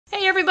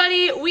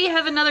everybody, we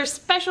have another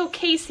special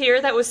case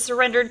here that was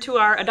surrendered to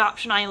our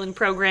Adoption Island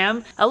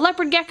program, a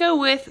leopard gecko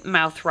with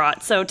mouth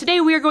rot. So today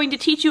we are going to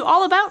teach you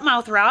all about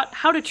mouth rot,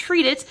 how to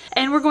treat it,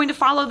 and we're going to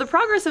follow the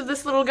progress of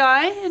this little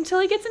guy until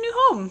he gets a new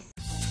home.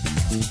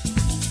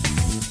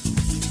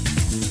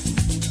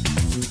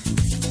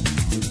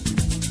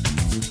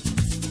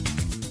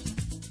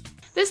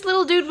 This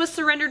little dude was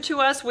surrendered to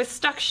us with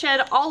stuck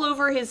shed all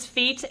over his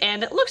feet,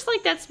 and it looks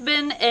like that's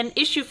been an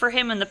issue for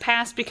him in the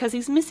past because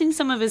he's missing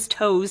some of his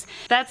toes.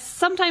 That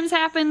sometimes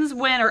happens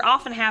when, or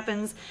often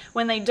happens,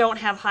 when they don't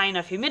have high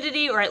enough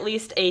humidity, or at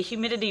least a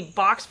humidity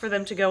box for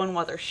them to go in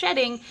while they're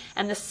shedding,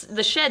 and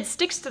the shed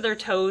sticks to their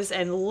toes,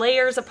 and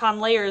layers upon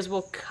layers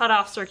will cut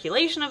off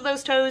circulation of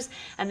those toes,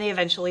 and they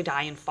eventually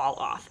die and fall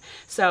off.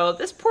 So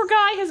this poor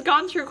guy has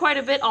gone through quite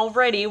a bit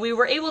already. We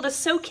were able to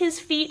soak his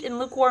feet in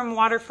lukewarm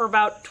water for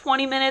about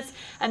 20 minutes,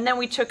 and then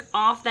we took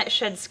off that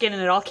shed skin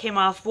and it all came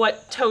off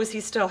what toes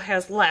he still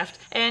has left.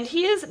 And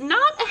he is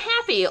not a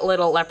happy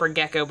little leopard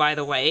gecko, by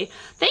the way.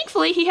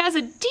 Thankfully, he has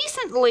a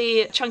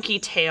decently chunky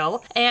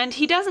tail, and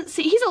he's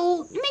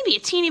maybe a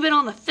teeny bit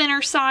on the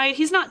thinner side.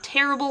 He's not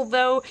terrible,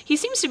 though. He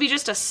seems to be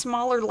just a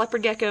smaller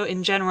leopard gecko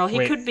in general.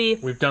 He could be...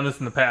 We've done this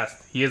in the past.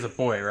 He is a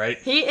boy, right?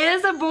 He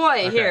is a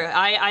boy. Okay. Here,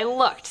 I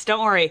looked.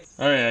 Don't worry.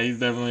 Oh yeah, he's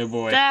definitely a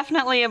boy.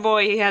 Definitely a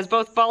boy. He has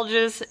both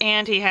bulges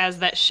and he has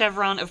that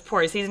chevron of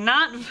pores. He's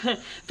not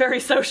very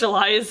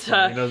socialized. He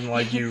doesn't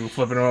like you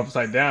flipping him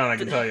upside down, I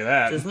can tell you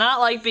that. Does not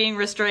like being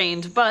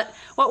restrained. But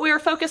what we are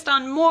focused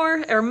on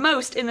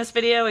most in this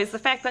video is the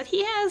fact that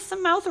he has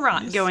some mouth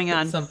rot going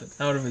on. Something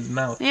out of his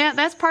mouth. Yeah,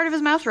 that's part of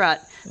his mouth rot.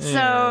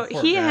 Yeah,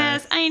 so he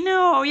has, I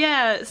know,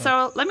 yeah.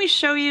 So let me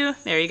show you,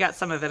 there, you got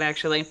some of it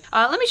actually.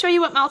 Let me show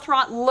you what mouth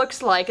rot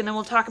looks like, and then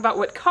we'll talk about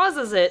what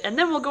causes it, and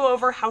then we'll go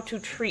over how to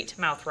treat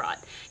mouth rot.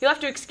 You'll have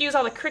to excuse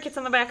all the crickets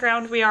in the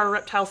background. We are a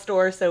reptile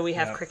store, so we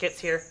have crickets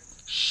here.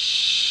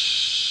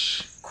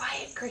 Shh.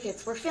 Quiet,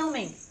 crickets, we're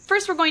filming.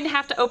 First, we're going to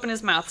have to open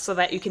his mouth so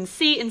that you can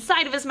see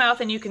inside of his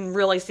mouth and you can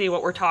really see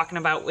what we're talking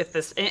about with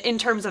this in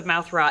terms of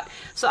mouth rot.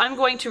 So I'm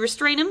going to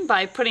restrain him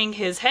by putting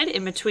his head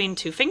in between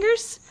two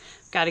fingers.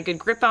 Got a good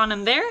grip on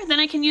him there. Then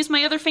I can use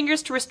my other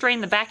fingers to restrain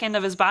the back end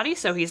of his body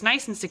so he's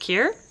nice and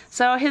secure.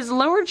 So his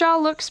lower jaw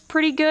looks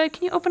pretty good.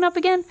 Can you open up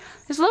again?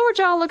 His lower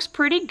jaw looks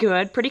pretty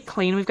good, pretty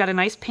clean. We've got a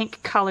nice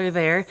pink color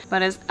there.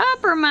 But his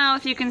upper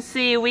mouth, you can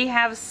see we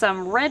have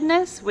some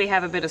redness, we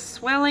have a bit of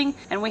swelling,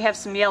 and we have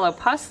some yellow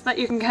pus that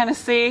you can kind of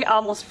see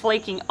almost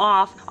flaking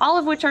off, all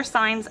of which are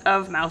signs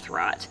of mouth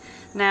rot.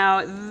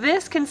 Now,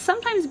 this can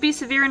sometimes be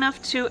severe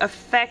enough to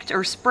affect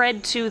or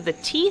spread to the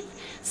teeth.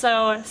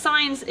 So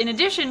signs, in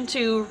addition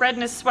to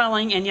redness,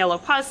 swelling, and yellow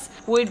pus,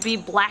 would be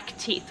black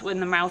teeth when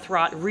the mouth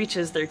rot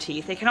reaches their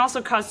teeth. It can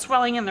also cause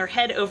swelling in their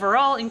head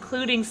overall,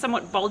 including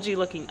somewhat bulgy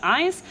looking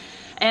eyes.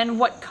 And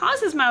what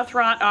causes mouth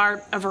rot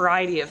are a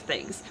variety of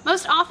things.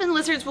 Most often,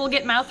 lizards will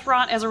get mouth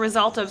rot as a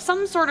result of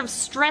some sort of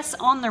stress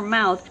on their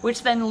mouth,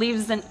 which then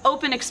leaves an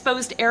open,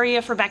 exposed area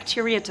for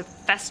bacteria to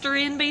fester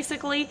in,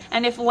 basically.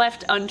 And if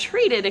left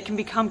untreated, it can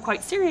become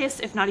quite serious,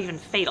 if not even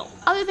fatal.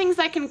 Other things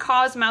that can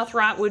cause mouth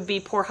rot would be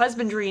poor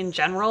husbandry in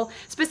general,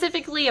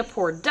 specifically a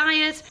poor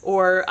diet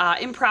or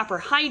improper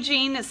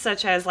hygiene,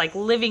 such as like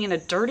living in a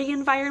dirty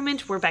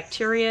environment where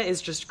bacteria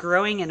is just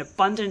growing and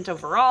abundant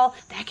overall.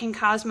 That can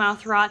cause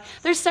mouth rot.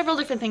 There's several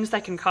different things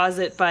that can cause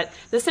it, but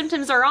the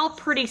symptoms are all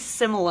pretty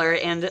similar,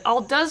 and it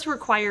all does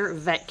require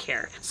vet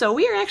care. So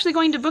we are actually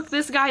going to book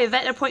this guy a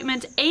vet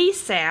appointment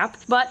ASAP,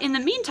 but in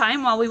the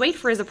meantime, while we wait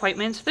for his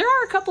appointment, there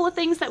are a couple of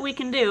things that we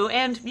can do,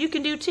 and you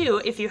can do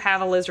too if you have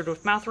a lizard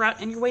with mouth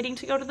rot and you're waiting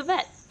to go to the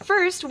vet.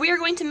 First, we are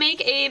going to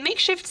make a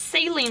makeshift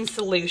saline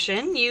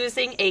solution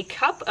using a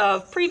cup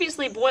of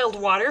previously boiled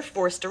water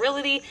for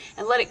sterility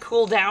and let it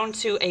cool down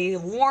to a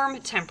warm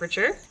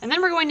temperature. And then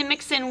we're going to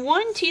mix in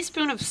 1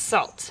 teaspoon of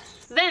salt.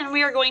 Then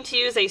we are going to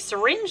use a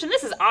syringe, and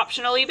this is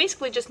optional. You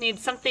basically just need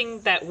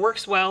something that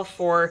works well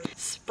for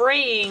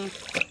spraying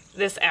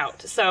this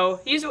out.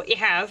 So use what you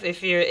have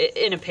if you're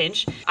in a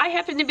pinch. I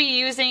happen to be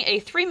using a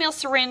 3mm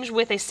syringe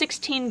with a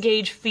 16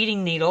 gauge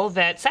feeding needle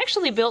that's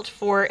actually built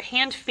for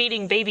hand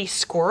feeding baby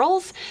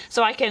squirrels.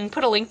 So I can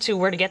put a link to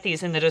where to get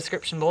these in the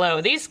description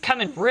below. These come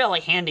in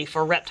really handy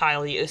for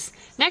reptile use.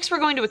 Next, we're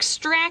going to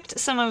extract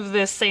some of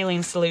this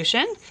saline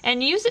solution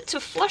and use it to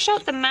flush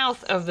out the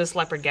mouth of this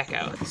leopard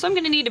gecko. So I'm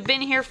going to need a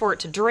bin here for it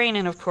to drain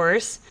in, of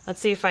course.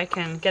 Let's see if I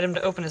can get him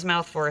to open his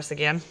mouth for us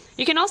again.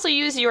 You can also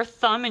use your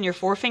thumb and your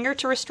forefinger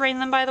to restrain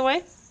them, by the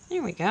way.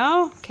 There we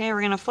go. Okay,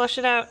 we're gonna flush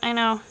it out. I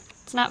know,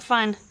 it's not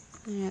fun.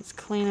 Let's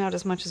clean out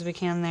as much as we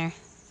can there.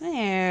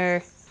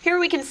 There. Here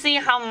we can see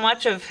how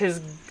much of his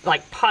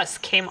pus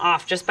came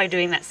off just by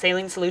doing that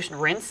saline solution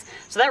rinse.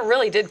 So that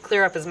really did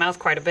clear up his mouth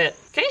quite a bit.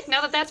 Okay, now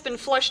that that's been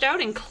flushed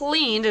out and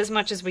cleaned as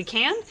much as we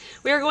can,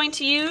 we are going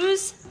to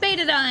use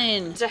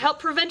betadine to help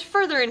prevent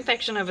further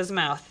infection of his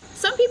mouth.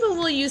 Some people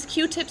will use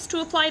Q-tips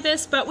to apply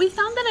this, but we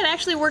found that it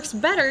actually works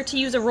better to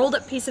use a rolled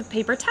up piece of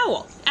paper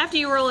towel. After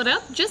you roll it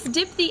up, just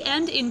dip the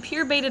end in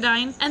pure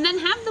betadine and then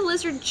have the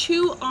lizard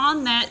chew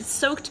on that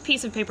soaked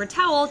piece of paper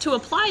towel to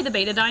apply the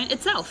betadine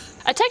itself.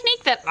 A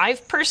technique that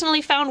I've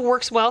personally found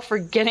works well for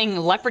getting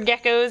leopard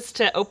geckos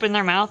to open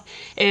their mouth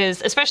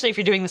is, especially if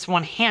you're doing this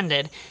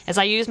one-handed, is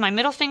I use my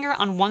middle finger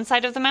on one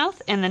side of the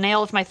mouth and the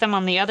nail of my thumb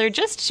on the other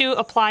just to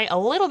apply a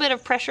little bit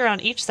of pressure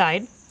on each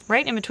side,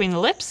 right in between the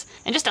lips,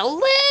 and just a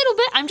little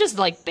bit, I'm just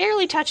like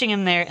barely touching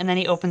him there, and then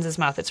he opens his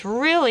mouth. It's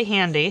really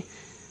handy.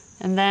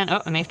 And then,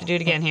 oh, I may have to do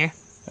it again here.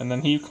 And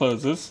then he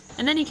closes.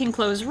 And then he can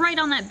close right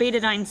on that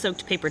betadine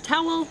soaked paper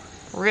towel.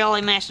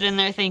 Really mashed it in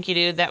there. Thank you,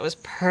 dude. That was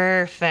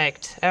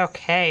perfect.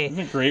 Okay. Isn't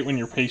it great when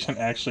your patient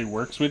actually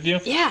works with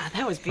you? Yeah,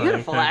 that was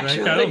beautiful,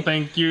 actually. I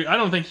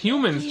don't think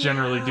humans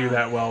generally do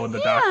that well with the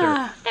doctor.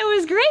 Yeah, that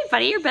was great,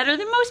 buddy. You're better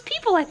than most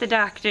people at the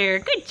doctor.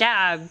 Good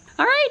job.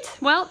 All right.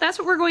 Well, that's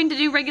what we're going to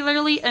do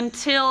regularly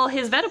until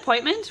his vet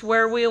appointment,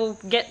 where we'll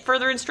get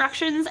further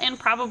instructions and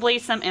probably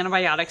some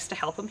antibiotics to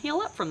help him heal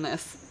up from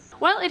this.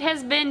 Well, it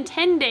has been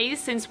 10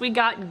 days since we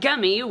got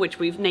Gummy, which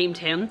we've named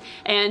him,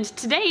 and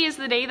today is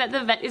the day that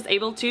the vet is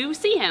able to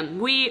see him.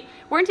 We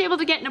weren't able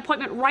to get an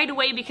appointment right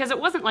away because it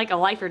wasn't like a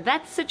life or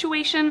death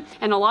situation,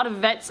 and a lot of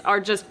vets are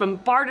just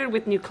bombarded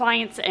with new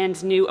clients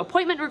and new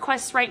appointment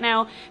requests right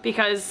now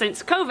because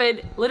since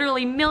COVID,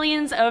 literally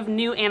millions of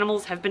new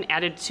animals have been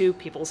added to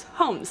people's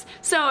homes.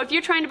 So if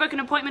you're trying to book an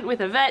appointment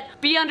with a vet,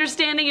 be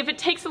understanding if it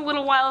takes a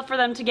little while for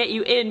them to get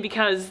you in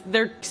because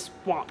they're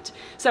swamped.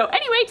 So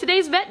anyway,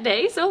 today's vet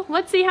day, so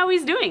let's see how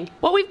he's doing.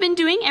 What we've been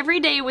doing every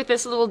day with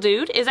this little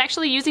dude is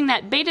actually using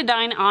that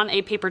betadine on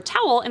a paper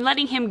towel and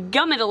letting him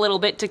gum it a little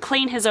bit to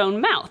clean his own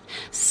mouth.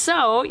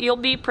 So you'll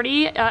be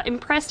pretty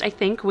impressed, I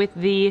think, with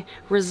the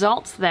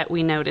results that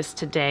we noticed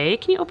today.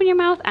 Can you open your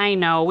mouth? I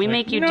know, we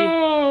make you do...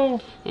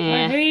 No!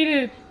 I hate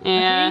it!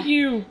 I hate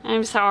you!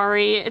 I'm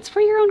sorry. It's for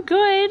your own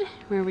good.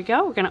 Here we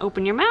go. We're gonna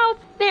open your mouth.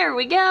 There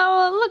we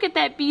go. Look at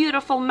that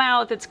beautiful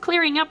mouth. It's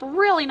clearing up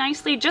really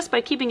nicely just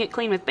by keeping it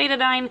clean with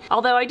betadine.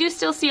 Although I do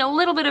still see a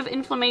little bit of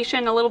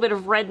inflammation, a little bit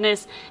of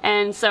redness,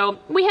 and so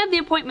we have the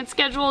appointment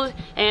scheduled,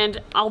 and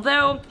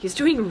although he's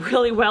doing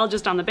really well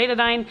just on the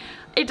betadine,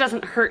 it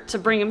doesn't hurt to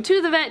bring him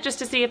to the vet just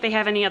to see if they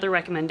have any other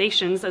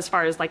recommendations as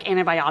far as like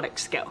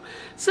antibiotics go.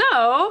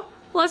 So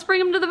let's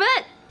bring him to the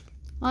vet.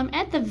 Well, I'm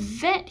at the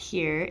vet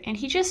here, and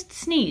he just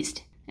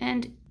sneezed,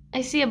 and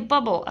I see a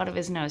bubble out of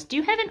his nose. Do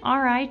you have an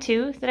RI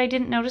too that I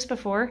didn't notice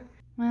before?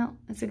 Well,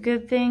 it's a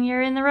good thing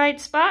you're in the right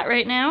spot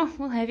right now.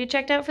 We'll have you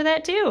checked out for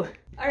that too.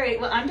 All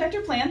right, well, I'm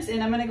Dr. Plants,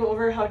 and I'm going to go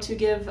over how to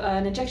give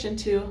an injection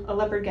to a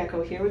leopard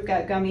gecko here. We've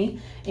got Gummy,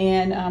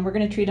 and we're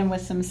going to treat him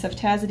with some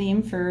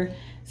ceftazidime for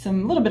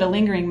some little bit of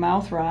lingering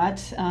mouth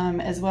rot,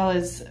 as well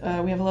as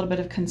we have a little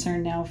bit of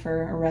concern now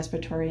for a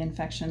respiratory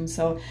infection.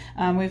 So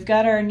we've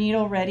got our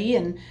needle ready,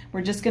 and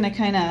we're just going to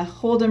kind of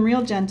hold him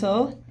real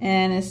gentle,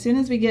 and as soon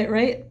as we get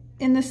right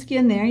in the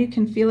skin there, you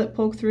can feel it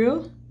poke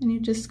through, and you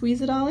just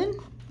squeeze it all in.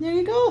 There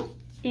you go.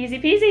 Easy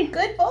peasy.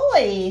 Good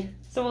boy.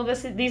 So will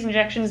these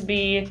injections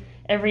be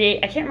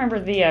every, I can't remember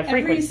the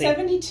frequency.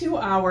 Every 72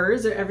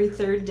 hours or every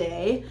third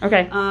day.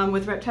 Okay.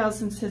 With reptiles,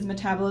 since his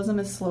metabolism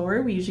is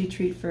slower, we usually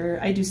treat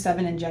I do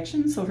 7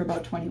 injections, so for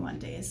about 21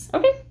 days.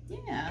 Okay.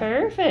 Yeah.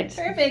 Perfect.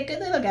 Perfect. Good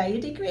little guy.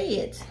 You did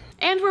great.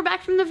 And we're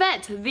back from the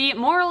vet. The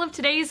moral of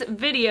today's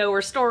video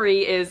or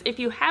story is if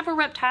you have a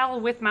reptile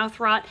with mouth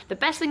rot, the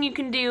best thing you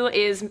can do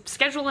is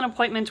schedule an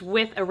appointment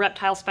with a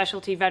reptile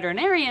specialty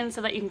veterinarian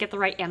so that you can get the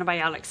right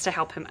antibiotics to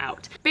help him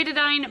out.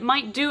 Betadine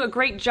might do a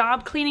great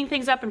job cleaning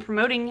things up and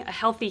promoting a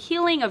healthy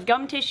healing of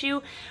gum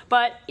tissue,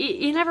 but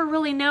you never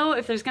really know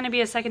if there's going to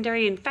be a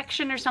secondary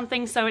infection or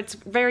something, so it's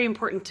very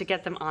important to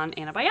get them on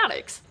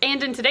antibiotics.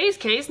 And in today's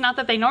case, not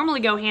that they normally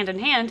go hand in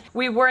hand,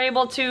 we were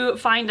able to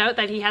find out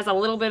that he has a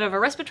little bit of a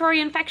respiratory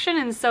infection,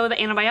 and so the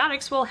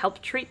antibiotics will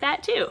help treat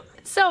that too.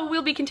 So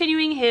we'll be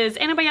continuing his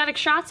antibiotic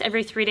shots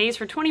every 3 days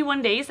for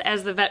 21 days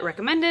as the vet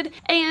recommended,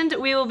 and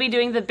we will be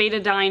doing the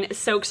betadine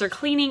soaks or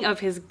cleaning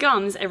of his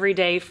gums every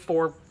day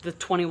for the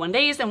 21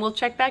 days, and we'll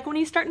check back when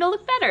he's starting to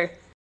look better.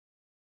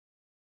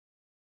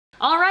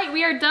 All right,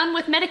 we are done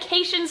with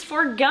medications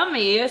for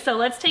Gummy, so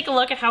let's take a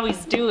look at how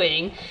he's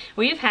doing.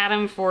 We've had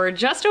him for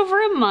just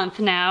over a month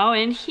now,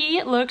 and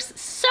he looks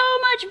so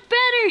much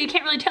better. You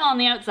can't really tell on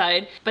the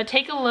outside, but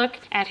take a look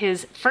at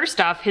first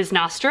off, his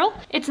nostril.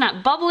 It's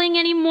not bubbling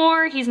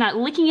anymore. He's not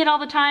licking it all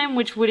the time,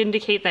 which would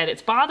indicate that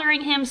it's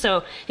bothering him,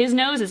 so his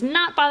nose is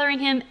not bothering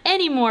him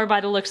anymore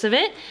by the looks of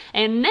it.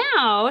 And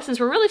now,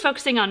 since we're really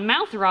focusing on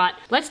mouth rot,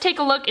 let's take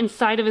a look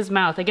inside of his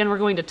mouth. Again, we're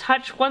going to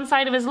touch one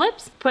side of his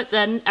lips, put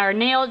our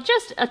nail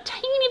just a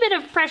tiny bit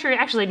of pressure,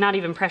 actually not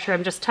even pressure,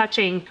 I'm just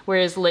touching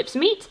where his lips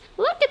meet.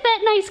 Look at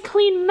that nice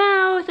clean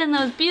mouth and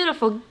those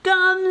beautiful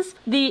gums.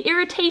 The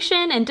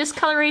irritation and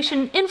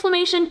discoloration,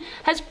 inflammation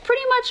has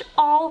pretty much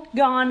all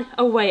gone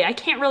away. I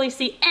can't really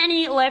see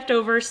any left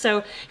over,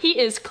 so he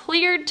is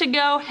cleared to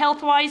go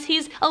health-wise.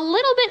 He's a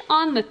little bit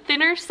on the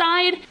thinner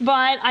side,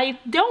 but I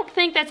don't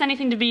think that's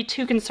anything to be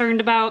too concerned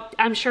about.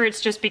 I'm sure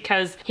it's just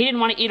because he didn't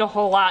want to eat a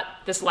whole lot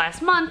this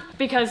last month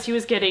because he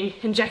was getting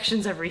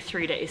injections every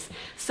 3 days.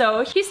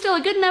 So he's still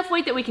a good enough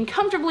weight that we can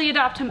comfortably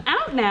adopt him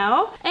out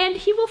now, and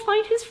he will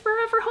find his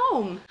forever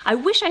home. I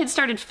wish I had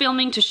started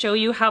filming to show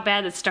you how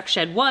bad the stuck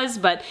shed was,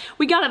 but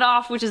we got it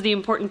off, which is the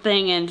important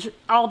thing, and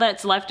all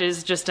that's left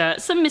is just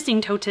some missing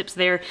toe tips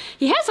there.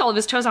 He has all of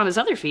his toes on his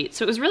other feet,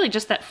 so it was really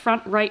just that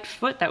front right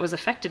foot that was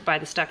affected by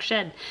the stuck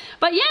shed.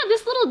 But yeah,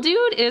 this little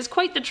dude is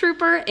quite the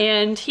trooper,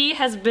 and he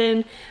has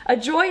been a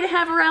joy to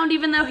have around,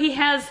 even though he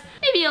has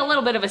maybe a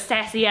little bit of a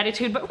sassy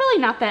attitude, but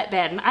really not that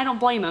bad, and I don't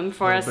blame him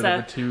for us.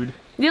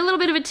 A little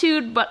bit of a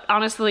tude, but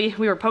honestly,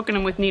 we were poking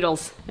him with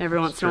needles every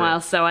once in a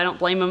while, so I don't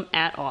blame him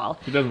at all.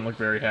 He doesn't look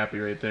very happy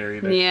right there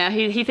either. Yeah,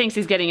 he thinks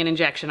he's getting an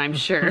injection, I'm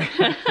sure.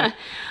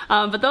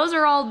 But those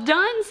are all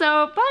done,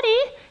 so buddy,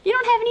 you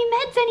don't have any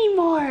meds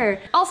anymore.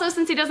 Also,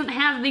 since he doesn't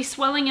have the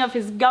swelling of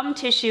his gum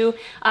tissue,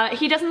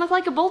 he doesn't look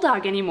like a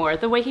bulldog anymore,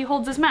 the way he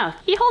holds his mouth.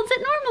 He holds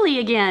it normally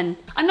again.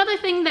 Another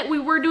thing that we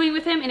were doing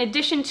with him, in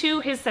addition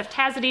to his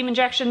ceftazidime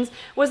injections,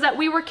 was that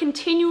we were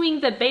continuing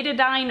the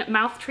betadine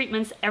mouth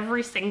treatments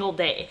every single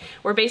day,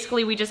 where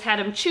basically we just had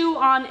him chew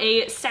on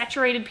a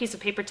saturated piece of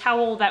paper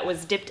towel that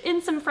was dipped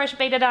in some fresh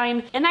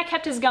betadine, and that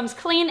kept his gums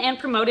clean and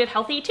promoted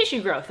healthy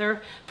tissue growth,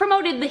 or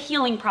promoted the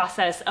healing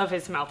process of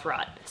his mouth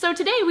rot. So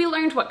today we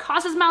learned what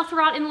causes mouth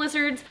rot in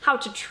lizards, how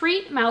to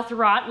treat mouth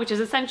rot, which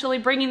is essentially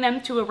bringing them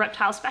to a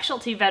reptile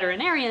specialty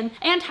veterinarian,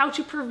 and how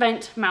to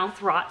prevent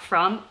mouth rot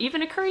from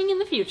even occurring in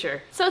the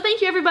future. So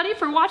thank you everybody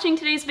for watching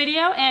today's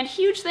video, and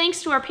huge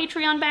thanks to our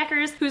Patreon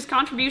backers whose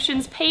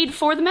contributions paid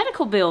for the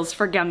medical bills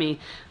for Gummy.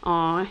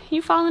 Aw,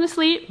 you falling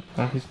asleep?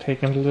 Oh, he's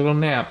taking a little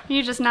nap.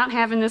 You're just not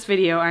having this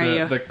video, are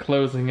you? The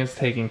closing is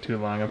taking too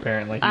long,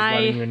 apparently. He's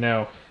letting you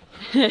know.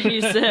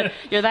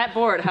 You're that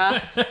bored, huh?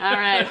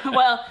 Alright,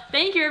 well,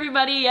 thank you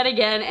everybody yet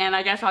again, and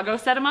I guess I'll go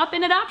set him up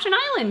in Adoption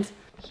Island.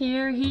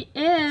 Here he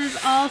is,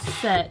 all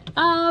set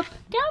up.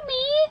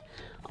 Gummy!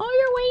 Oh,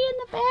 you're way in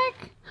the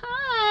back.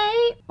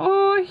 Hi!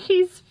 Oh,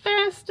 he's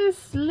fast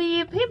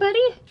asleep. Hey,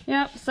 buddy.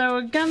 Yep,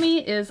 so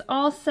Gummy is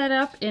all set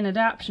up in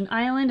Adoption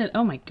Island, and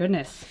oh my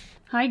goodness.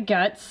 Hi,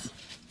 Guts.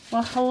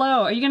 Well,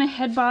 hello. Are you gonna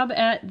head bob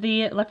at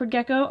the leopard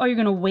gecko? Oh, you're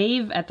gonna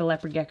wave at the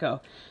leopard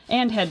gecko.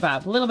 And head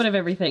bob. A little bit of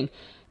everything.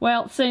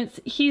 Well, since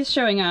he's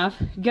showing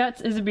off,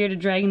 Guts is a bearded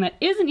dragon that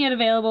isn't yet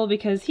available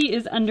because he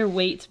is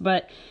underweight,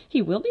 but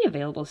he will be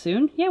available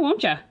soon. Yeah,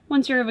 won't ya?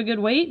 Once you're of a good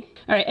weight.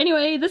 Alright,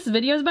 anyway, this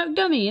video is about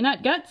Gummy,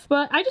 not Guts,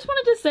 but I just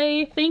wanted to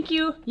say thank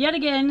you yet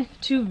again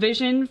to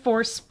Vision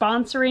for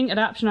sponsoring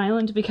Adoption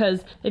Island,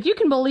 because if you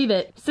can believe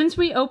it, since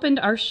we opened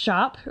our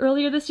shop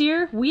earlier this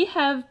year, we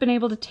have been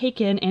able to take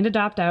in and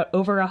adopt out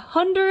over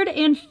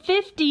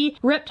 150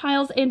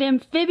 reptiles and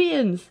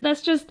amphibians.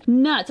 That's just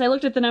nuts. I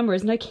looked at the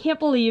numbers and I can't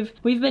believe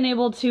we've been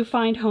able to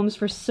find homes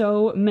for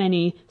so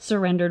many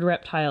surrendered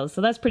reptiles.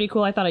 So that's pretty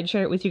cool. I thought I'd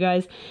share it with you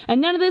guys. And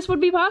none of this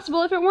would be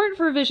possible if it weren't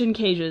for Vision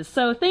cages.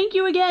 So thank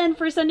you again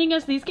for sending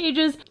us these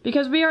cages,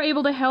 because we are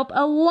able to help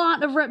a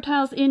lot of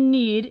reptiles in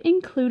need,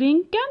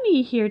 including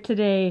Gummy here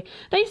today.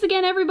 Thanks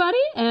again,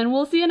 everybody, and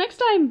we'll see you next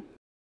time.